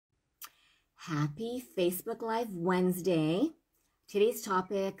Happy Facebook Live Wednesday. Today's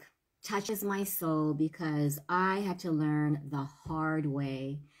topic touches my soul because I had to learn the hard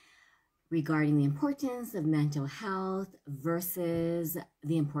way regarding the importance of mental health versus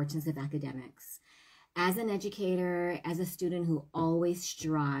the importance of academics. As an educator, as a student who always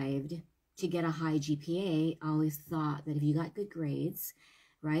strived to get a high GPA, I always thought that if you got good grades,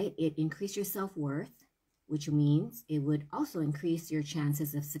 right, it increased your self-worth, which means it would also increase your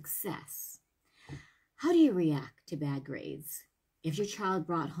chances of success. How do you react to bad grades? If your child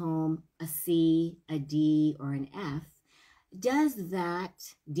brought home a C, a D, or an F, does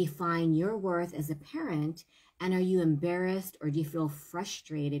that define your worth as a parent? And are you embarrassed or do you feel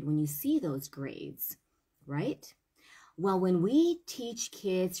frustrated when you see those grades, right? Well, when we teach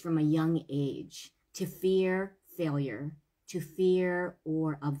kids from a young age to fear failure, to fear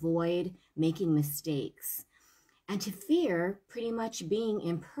or avoid making mistakes, and to fear pretty much being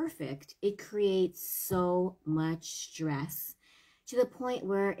imperfect, it creates so much stress to the point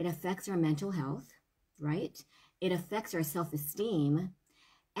where it affects our mental health, right? It affects our self-esteem,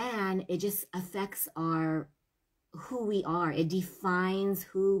 and it just affects who we are. It defines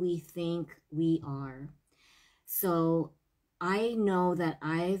who we think we are. So I know that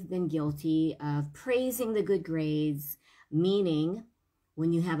I've been guilty of praising the good grades, meaning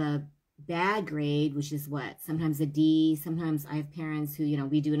when you have a bad grade, which is what? Sometimes a D. Sometimes I have parents who,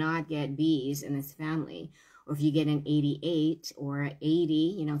 we do not get B's in this family. Or if you get an 88 or an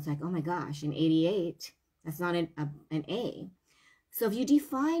 80, it's like, oh my gosh, an 88, that's not an A. So if you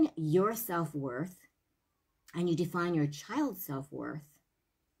define your self-worth and you define your child's self-worth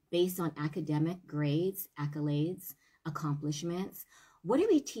based on academic grades, accolades, accomplishments, what are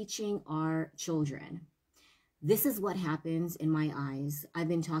we teaching our children? This is what happens in my eyes. I've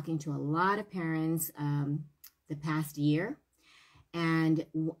been talking to a lot of parents the past year and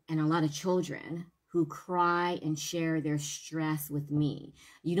a lot of children who cry and share their stress with me.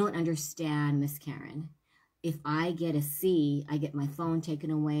 You don't understand, Miss Karen. If I get a C, I get my phone taken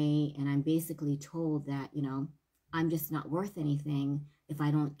away and I'm basically told that, I'm just not worth anything if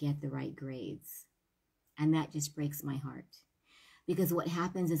I don't get the right grades. And that just breaks my heart. Because what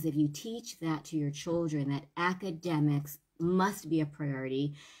happens is if you teach that to your children, that academics must be a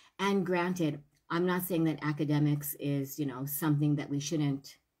priority. And granted, I'm not saying that academics is, something that we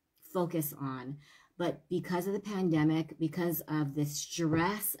shouldn't focus on. But because of the pandemic, because of the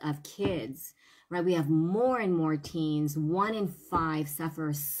stress of kids, right, we have more and more teens. 1 in 5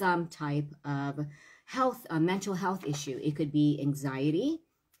 suffer some type of mental health issue. It could be anxiety.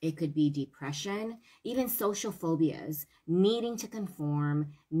 It could be depression, even social phobias, needing to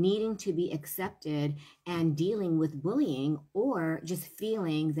conform, needing to be accepted, and dealing with bullying, or just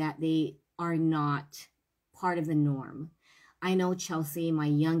feeling that they are not part of the norm. I know Chelsea, my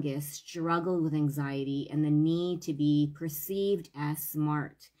youngest, struggled with anxiety and the need to be perceived as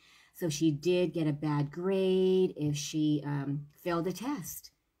smart. So she did get a bad grade if she failed a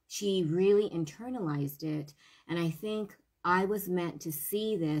test. She really internalized it, and I think I was meant to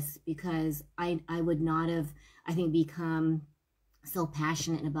see this because I would not have, I think, become so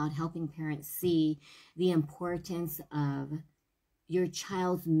passionate about helping parents see the importance of your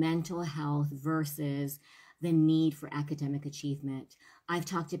child's mental health versus the need for academic achievement. I've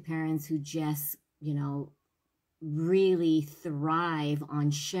talked to parents who just, really thrive on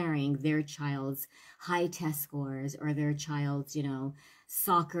sharing their child's high test scores or their child's,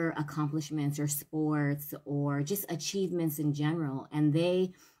 soccer accomplishments or sports or just achievements in general. And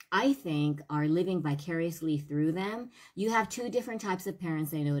they, I think, are living vicariously through them. You have 2 different types of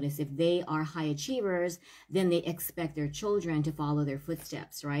parents, I notice. If they are high achievers, then they expect their children to follow their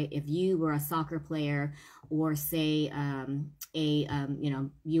footsteps, right? If you were a soccer player or say,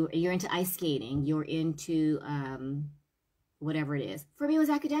 you're into ice skating, you're into whatever it is. For me, it was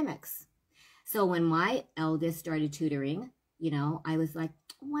academics. So when my eldest started tutoring, I was like,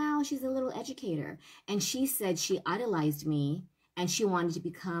 wow, she's a little educator. And she said she idolized me and she wanted to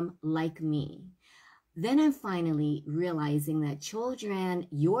become like me. Then I'm finally realizing that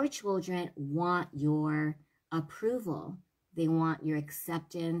your children want your approval. They want your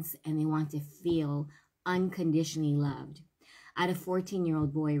acceptance and they want to feel unconditionally loved. I had a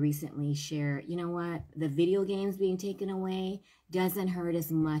 14-year-old boy recently share, you know what, the video games being taken away doesn't hurt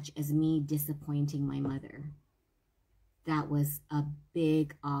as much as me disappointing my mother. That was a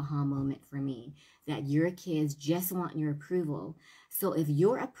big aha moment for me, that your kids just want your approval. So if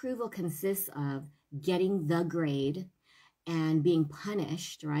your approval consists of getting the grade and being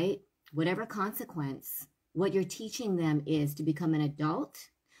punished, right, whatever consequence, what you're teaching them is to become an adult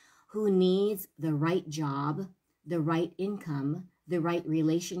who needs the right job, the right income, the right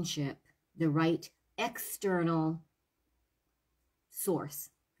relationship, the right external source.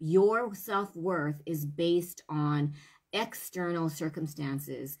 Your self-worth is based on external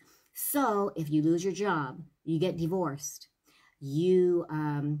circumstances. So if you lose your job, you get divorced, you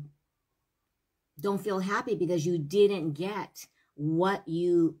don't feel happy because you didn't get what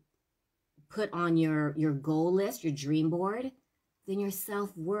you put on your goal list, your dream board, then your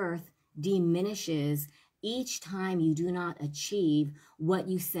self-worth diminishes each time you do not achieve what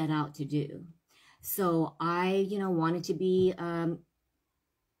you set out to do. So I, wanted to be, I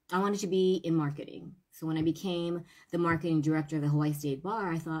wanted to be in marketing. So when I became the marketing director of the Hawaii State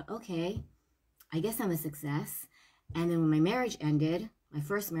Bar, I thought, okay, I guess I'm a success. And then when my marriage ended, my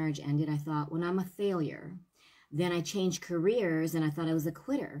first marriage ended, I thought, well, I'm a failure. Then I changed careers and I thought I was a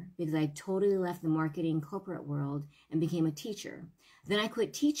quitter because I totally left the marketing corporate world and became a teacher. Then I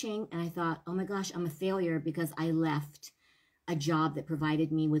quit teaching and I thought, oh my gosh, I'm a failure because I left a job that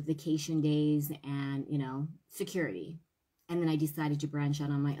provided me with vacation days and, security. And then I decided to branch out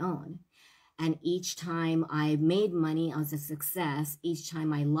on my own. And each time I made money, I was a success. Each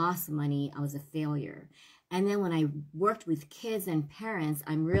time I lost money, I was a failure. And then when I worked with kids and parents,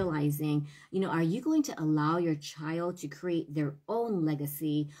 I'm realizing, are you going to allow your child to create their own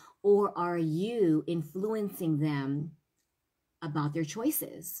legacy, or are you influencing them about their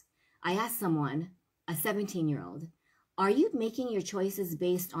choices? I asked someone, a 17-year-old, are you making your choices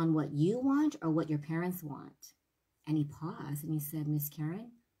based on what you want or what your parents want? And he paused and he said, Miss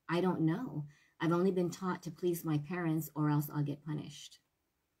Karen, I don't know. I've only been taught to please my parents or else I'll get punished.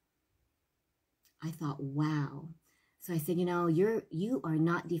 I thought, wow. So I said, you are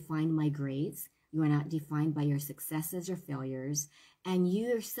not defined by grades. You are not defined by your successes or failures. And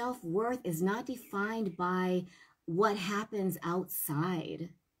your self-worth is not defined by what happens outside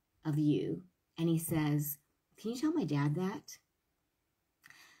of you. And he says, can you tell my dad that?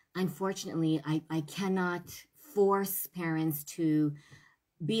 Unfortunately, I cannot force parents to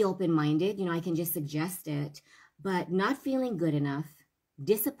be open-minded. I can just suggest it, but not feeling good enough,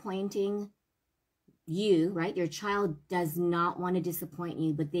 disappointing you, right? Your child does not want to disappoint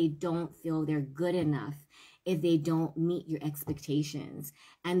you, but they don't feel they're good enough if they don't meet your expectations.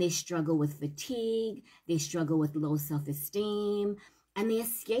 And they struggle with fatigue, they struggle with low self-esteem, and they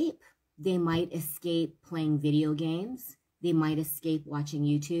escape. They might escape playing video games. They might escape watching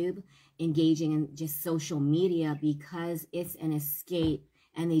YouTube, engaging in just social media because it's an escape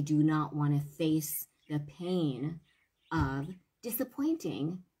and they do not want to face the pain of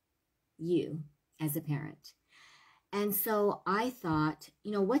disappointing you as a parent. And so I thought,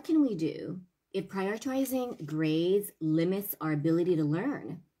 what can we do if prioritizing grades limits our ability to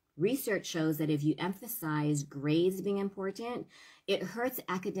learn? Research shows that if you emphasize grades being important, it hurts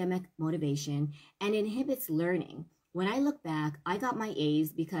academic motivation and inhibits learning. When I look back, I got my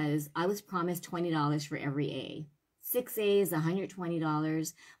A's because I was promised $20 for every A. 6 A's,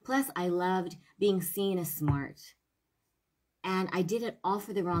 $120. Plus, I loved being seen as smart. And I did it all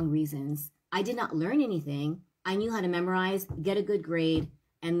for the wrong reasons. I did not learn anything. I knew how to memorize, get a good grade,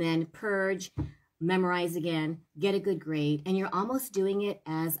 and then purge, memorize again, get a good grade. And you're almost doing it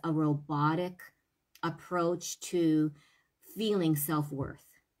as a robotic approach to feeling self-worth.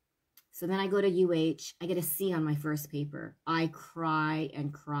 So then I go to UH, I get a C on my first paper. I cry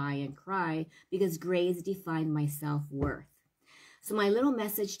and cry and cry because grades define my self-worth. So my little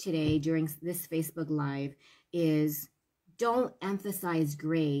message today during this Facebook Live is don't emphasize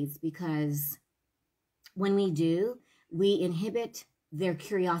grades, because when we do, we inhibit their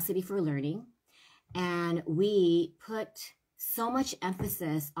curiosity for learning, and we put so much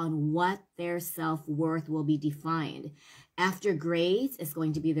emphasis on what their self-worth will be defined. After grades, it's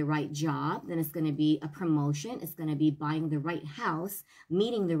going to be the right job, then it's going to be a promotion, it's going to be buying the right house,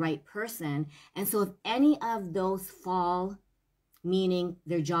 meeting the right person. And so if any of those fall, meaning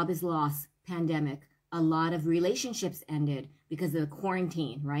their job is lost, pandemic, a lot of relationships ended because of the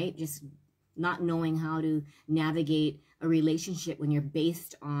quarantine, right? Just not knowing how to navigate a relationship when you're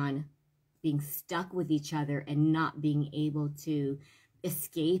based on being stuck with each other and not being able to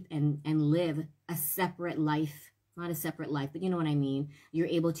escape and live a separate life. Not a separate life, but you know what I mean. You're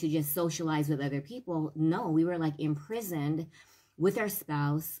able to just socialize with other people. No, we were like imprisoned with our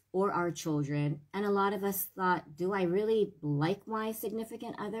spouse or our children. And a lot of us thought, do I really like my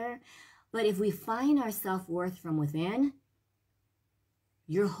significant other? But if we find our self-worth from within,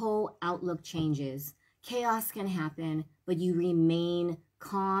 your whole outlook changes. Chaos can happen, but you remain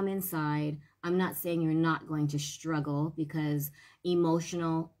calm inside. I'm not saying you're not going to struggle, because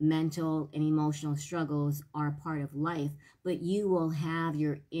emotional, mental, and emotional struggles are a part of life, but you will have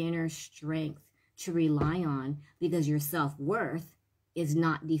your inner strength to rely on, because your self-worth is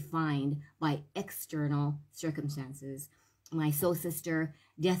not defined by external circumstances. My soul sister,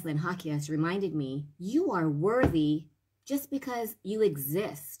 Declan Hakias, reminded me, you are worthy just because you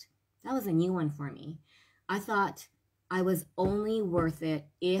exist. That was a new one for me. I thought I was only worth it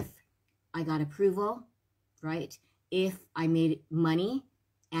if I got approval, right? If I made money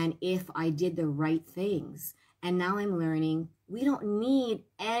and if I did the right things. And now I'm learning we don't need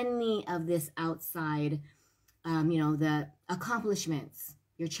any of this outside, the accomplishments.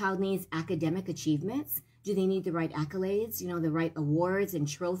 Your child needs academic achievements. Do they need the right accolades, the right awards and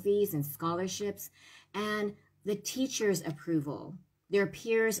trophies and scholarships? And the teacher's approval, their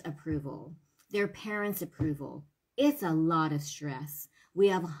peers' approval, their parents' approval. It's a lot of stress. We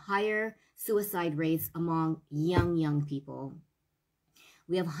have higher suicide rates among young people.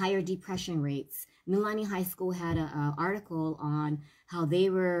 We have higher depression rates. Milani High School had an article on how they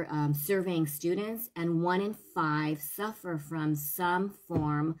were surveying students, and 1 in 5 suffer from some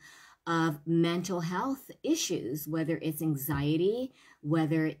form of mental health issues, whether it's anxiety,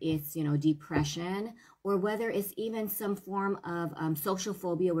 whether it's, depression, or whether it's even some form of social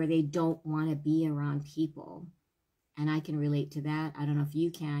phobia where they don't want to be around people. And I can relate to that. I don't know if you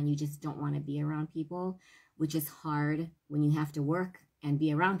can. You just don't want to be around people, which is hard when you have to work and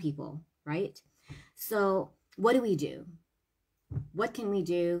be around people, right? So what do? What can we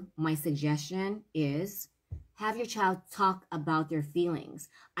do? My suggestion is have your child talk about their feelings.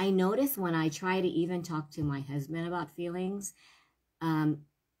 I notice when I try to even talk to my husband about feelings,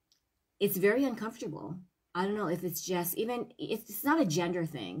 it's very uncomfortable. I don't know if it's just it's not a gender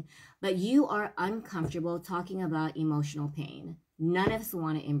thing, but you are uncomfortable talking about emotional pain. None of us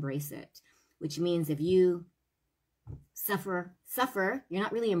want to embrace it, which means if you suffer, you're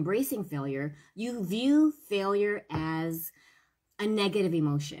not really embracing failure. You view failure as a negative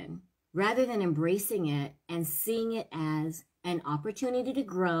emotion rather than embracing it and seeing it as an opportunity to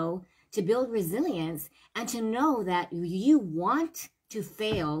grow, to build resilience, and to know that you want to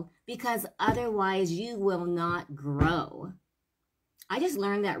fail because otherwise you will not grow. I just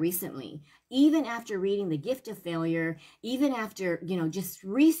learned that recently. Even after reading The Gift of Failure, even after, just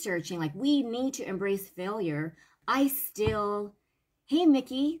researching, like we need to embrace failure, I still, hey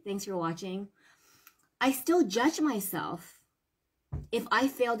Mickey, thanks for watching. I still judge myself if I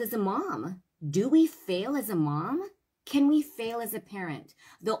failed as a mom. Do we fail as a mom? Can we fail as a parent?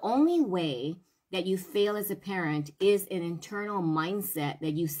 The only way that you fail as a parent is an internal mindset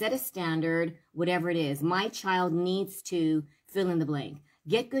that you set a standard, whatever it is. My child needs to fill in the blank,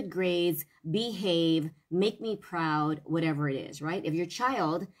 get good grades, behave, make me proud, whatever it is, right? If your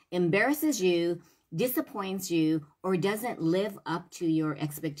child embarrasses you, disappoints you, or doesn't live up to your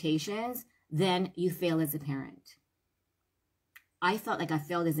expectations, then you fail as a parent. I felt like I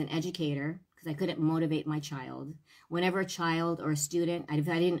failed as an educator because I couldn't motivate my child. Whenever a child or a student, if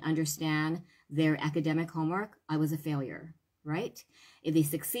I didn't understand their academic homework, I was a failure, right? If they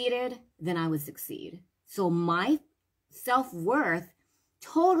succeeded, then I would succeed. So my self-worth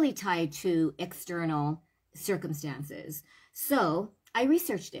totally tied to external circumstances. So I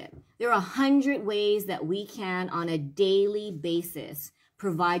researched it. There are 100 ways that we can, on a daily basis,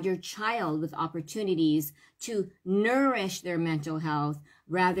 provide your child with opportunities to nourish their mental health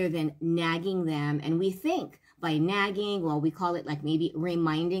rather than nagging them. And we think by nagging, well, we call it like maybe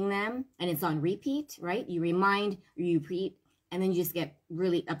reminding them, and it's on repeat, right? You remind, you repeat, and then you just get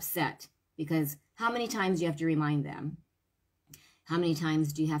really upset because how many times do you have to remind them? How many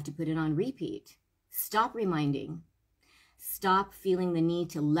times do you have to put it on repeat? Stop reminding. Stop feeling the need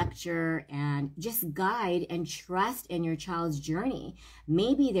to lecture and just guide and trust in your child's journey.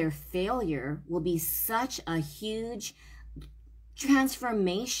 Maybe their failure will be such a huge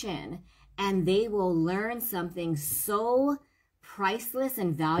transformation and they will learn something so priceless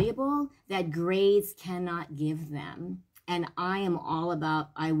and valuable that grades cannot give them. And I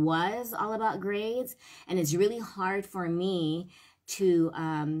was all about grades, and it's really hard for me to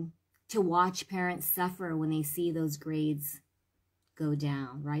watch parents suffer when they see those grades go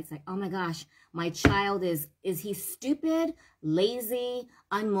down, right? It's like, oh my gosh, my child is he stupid, lazy,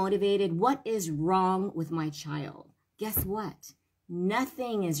 unmotivated? What is wrong with my child? Guess what?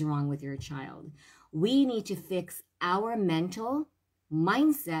 Nothing is wrong with your child. We need to fix our mental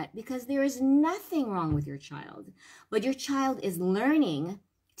mindset because there is nothing wrong with your child. But your child is learning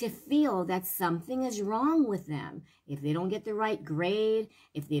to feel that something is wrong with them. If they don't get the right grade,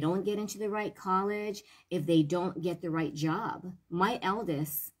 if they don't get into the right college, if they don't get the right job. My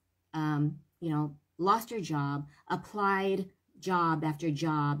eldest, lost her job, applied job after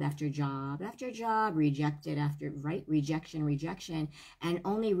job after job after job, rejected after, right? Rejection. And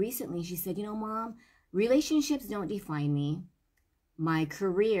only recently she said, Mom, relationships don't define me. My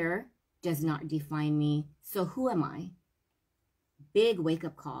career does not define me. So who am I? Big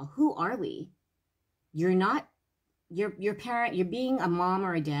wake-up call. Who are we? You're not your parent. You're being a mom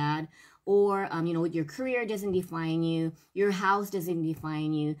or a dad, or your career doesn't define you. Your house doesn't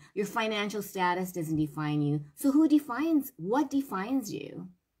define you. Your financial status doesn't define you. So what defines you?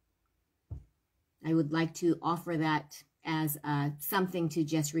 I would like to offer that as something to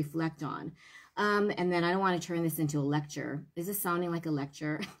just reflect on. And then I don't want to turn this into a lecture. Is this sounding like a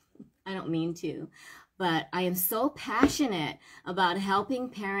lecture? I don't mean to. But I am so passionate about helping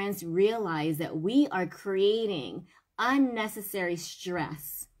parents realize that we are creating unnecessary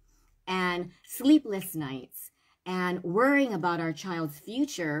stress and sleepless nights and worrying about our child's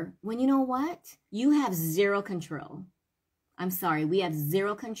future when you know what? You have zero control. I'm sorry, we have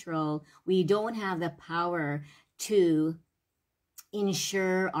zero control. We don't have the power to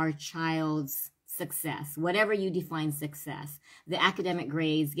ensure our child's success, whatever you define success, the academic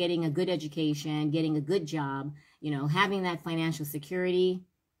grades, getting a good education, getting a good job, having that financial security.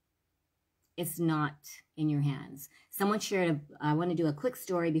 It's not in your hands. Someone shared, I want to do a quick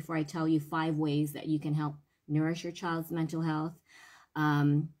story before I tell you 5 ways that you can help nourish your child's mental health.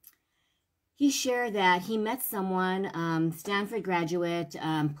 He shared that he met someone, Stanford graduate,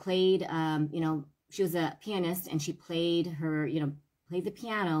 played, she was a pianist and she played the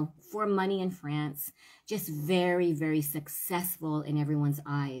piano for money in France, just very, very successful in everyone's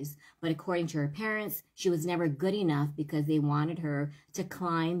eyes. But according to her parents, she was never good enough because they wanted her to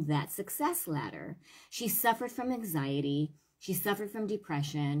climb that success ladder. She suffered from anxiety. She suffered from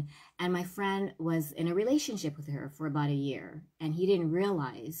depression. And my friend was in a relationship with her for about a year. And he didn't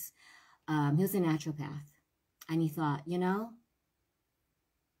realize, he was a naturopath. And he thought,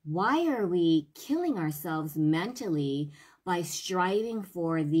 why are we killing ourselves mentally by striving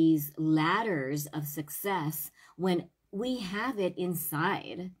for these ladders of success when we have it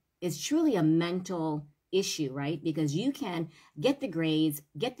inside? It's truly a mental issue, right? Because you can get the grades,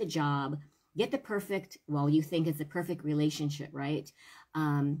 get the job, get the perfect, you think it's a perfect relationship, right?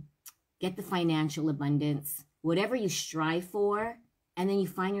 Get the financial abundance, whatever you strive for, and then you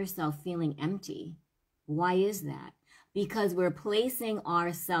find yourself feeling empty. Why is that? Because we're placing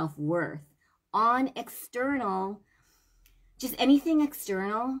our self-worth on external. Just anything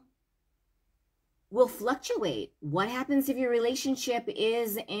external will fluctuate. What happens if your relationship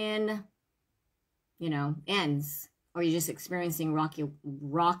is in, ends, or you're just experiencing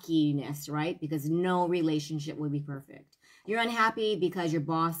rockiness, right? Because no relationship will be perfect. You're unhappy because your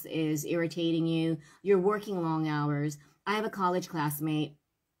boss is irritating you. You're working long hours. I have a college classmate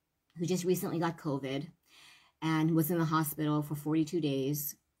who just recently got COVID and was in the hospital for 42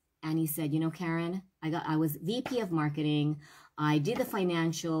 days. And he said, Karen, I was VP of marketing. I did the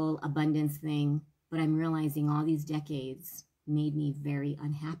financial abundance thing, but I'm realizing all these decades made me very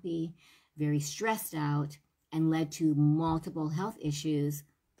unhappy, very stressed out, and led to multiple health issues,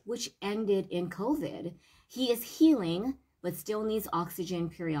 which ended in COVID. He is healing, but still needs oxygen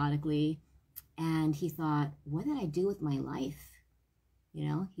periodically. And he thought, what did I do with my life?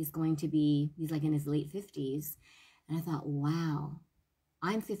 He's like in his late 50s. And I thought, wow.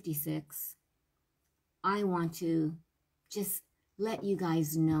 I'm 56. I want to just let you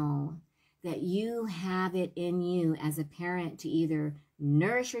guys know that you have it in you as a parent to either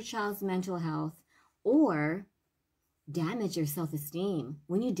nourish your child's mental health or damage their self-esteem.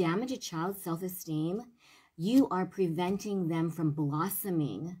 When you damage a child's self-esteem, you are preventing them from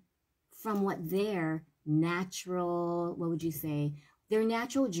blossoming from what their natural, their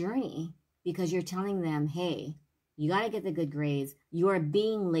natural journey, because you're telling them, hey, you got to get the good grades. You are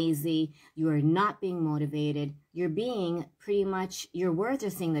being lazy. You are not being motivated. You're being your words are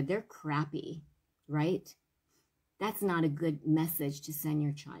saying that they're crappy, right? That's not a good message to send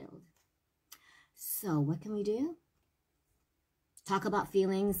your child. So what can we do? Talk about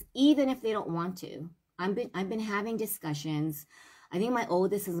feelings, even if they don't want to. I've been having discussions. I think my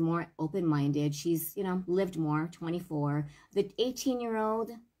oldest is more open-minded. She's, lived more, 24. The 18-year-old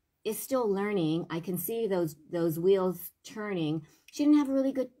is still learning. I can see those wheels turning. She didn't have a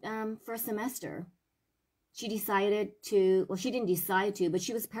really good first semester. She decided to, she didn't decide to, but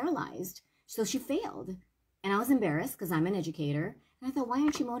she was paralyzed. So she failed. And I was embarrassed because I'm an educator. And I thought, why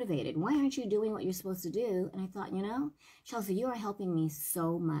aren't you motivated? Why aren't you doing what you're supposed to do? And I thought, Chelsea, you are helping me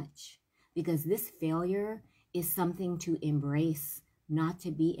so much, because this failure is something to embrace, not to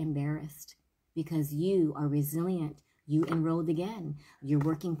be embarrassed, because you are resilient. You enrolled again. You're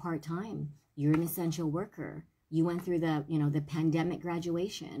working part-time. You're an essential worker. You went through the pandemic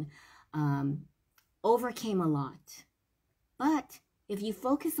graduation, overcame a lot. But if you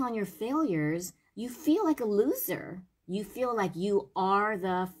focus on your failures, you feel like a loser. You feel like you are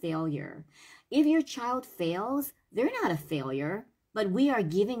the failure. If your child fails, they're not a failure, but we are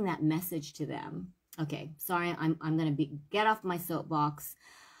giving that message to them. Okay, sorry, I'm going to get off my soapbox.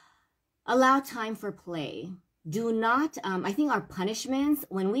 Allow time for play. Do not, I think our punishments,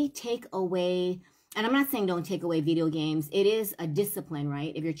 when we take away, and I'm not saying don't take away video games. It is a discipline,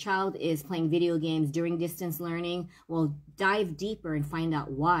 right? If your child is playing video games during distance learning, well, dive deeper and find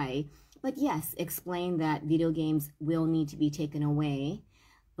out why. But yes, explain that video games will need to be taken away,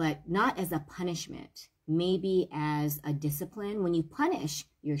 but not as a punishment, maybe as a discipline. When you punish,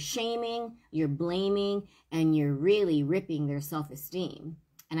 you're shaming, you're blaming, and you're really ripping their self-esteem.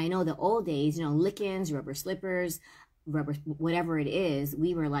 And I know the old days, you know, lickings, rubber slippers, rubber, whatever it is,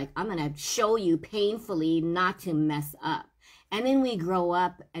 we were like, I'm going to show you painfully not to mess up. And then we grow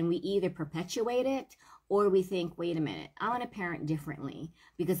up and we either perpetuate it or we think, wait a minute, I want to parent differently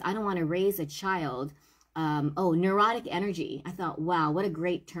because I don't want to raise a child. Neurotic energy. I thought, wow, what a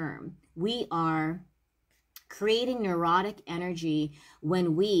great term. We are creating neurotic energy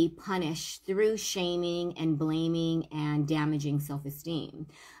when we punish through shaming and blaming and damaging self-esteem.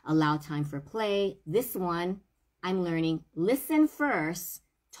 Allow time for play. This one, I'm learning, listen first,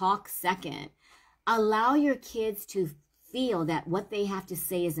 talk second. Allow your kids to feel that what they have to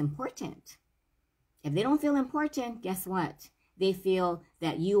say is important. If they don't feel important, guess what? They feel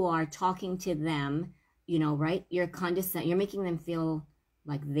that you are talking to them, you know, right? You're condescending. You're making them feel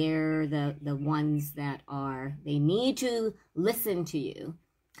like they're the ones that are, they need to listen to you.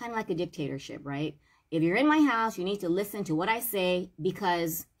 Kind of like a dictatorship, right? If you're in my house, you need to listen to what I say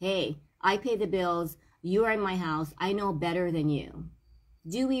because, hey, I pay the bills. You are in my house. I know better than you.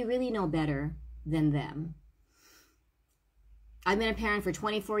 Do we really know better than them? I've been a parent for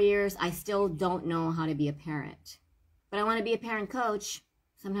 24 years. I still don't know how to be a parent. But I want to be a parent coach.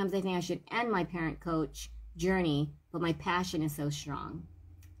 Sometimes I think I should end my parent coach journey, but my passion is so strong.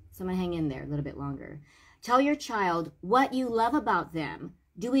 So I'm going to hang in there a little bit longer. Tell your child what you love about them.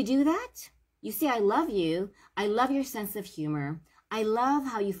 Do we do that? You see, I love you. I love your sense of humor. I love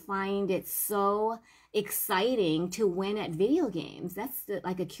how you find it so exciting to win at video games. That's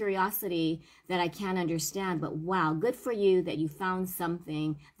like a curiosity that I can't understand, but wow, good for you that you found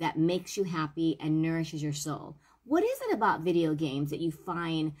something that makes you happy and nourishes your soul. What is it about video games that you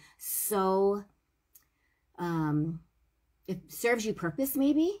find so, it serves you purpose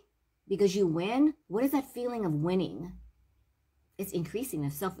maybe? Because you win? What is that feeling of winning? It's increasing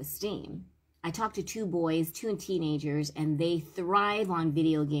their self-esteem. I talked to two boys, two teenagers, and they thrive on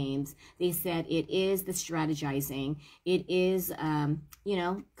video games. They said it is the strategizing. It is,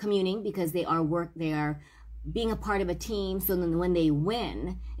 communing because they are being a part of a team. So then when they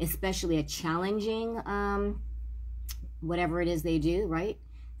win, especially a challenging, whatever it is they do, right?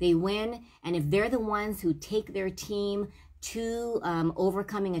 They win. And if they're the ones who take their team to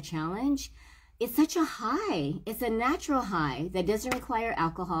overcoming a challenge, it's such a high. It's a natural high that doesn't require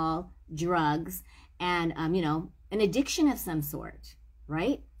alcohol, drugs, and, an addiction of some sort,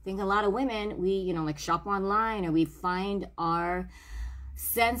 right? I think a lot of women, we, like shop online or we find our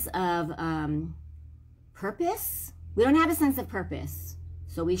sense of purpose. We don't have a sense of purpose.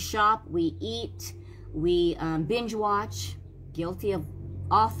 So we shop, we eat, we binge watch, guilty of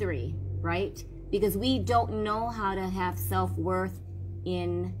all three, right? Because we don't know how to have self-worth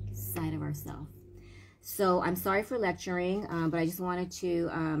inside of ourselves. So I'm sorry for lecturing, but I just wanted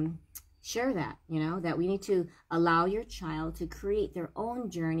to share that, that we need to allow your child to create their own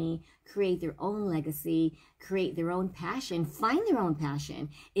journey, create their own legacy, create their own passion, find their own passion.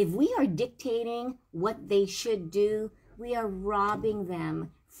 If we are dictating what they should do, we are robbing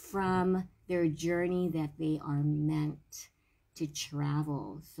them from their journey that they are meant to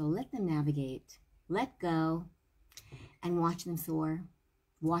travel. So let them navigate, let go, and watch them soar,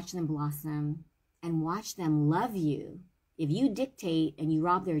 watch them blossom, and watch them love you. If you dictate and you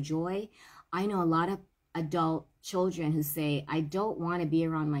rob their joy, I know a lot of adult children who say, I don't want to be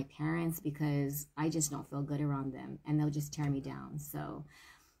around my parents because I just don't feel good around them, and they'll just tear me down. So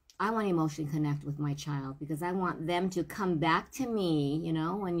I want to emotionally connect with my child because I want them to come back to me,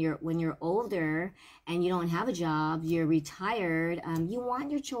 when you're older and you don't have a job, you're retired, you want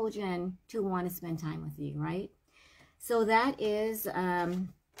your children to want to spend time with you, right? So that is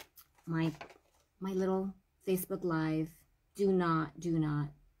my little Facebook Live. Do not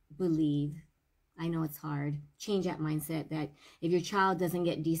believe. I know it's hard. Change that mindset that if your child doesn't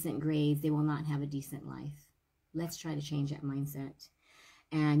get decent grades, they will not have a decent life. Let's try to change that mindset.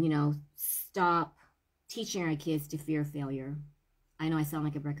 And, stop teaching our kids to fear failure. I know I sound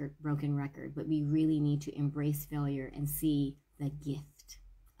like a broken record, but we really need to embrace failure and see the gift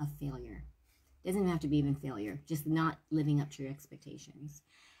of failure. Doesn't even have to be even failure, just not living up to your expectations.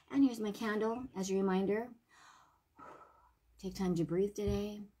 And here's my candle as a reminder. Take time to breathe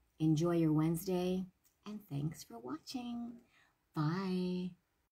today. Enjoy your Wednesday. And thanks for watching. Bye.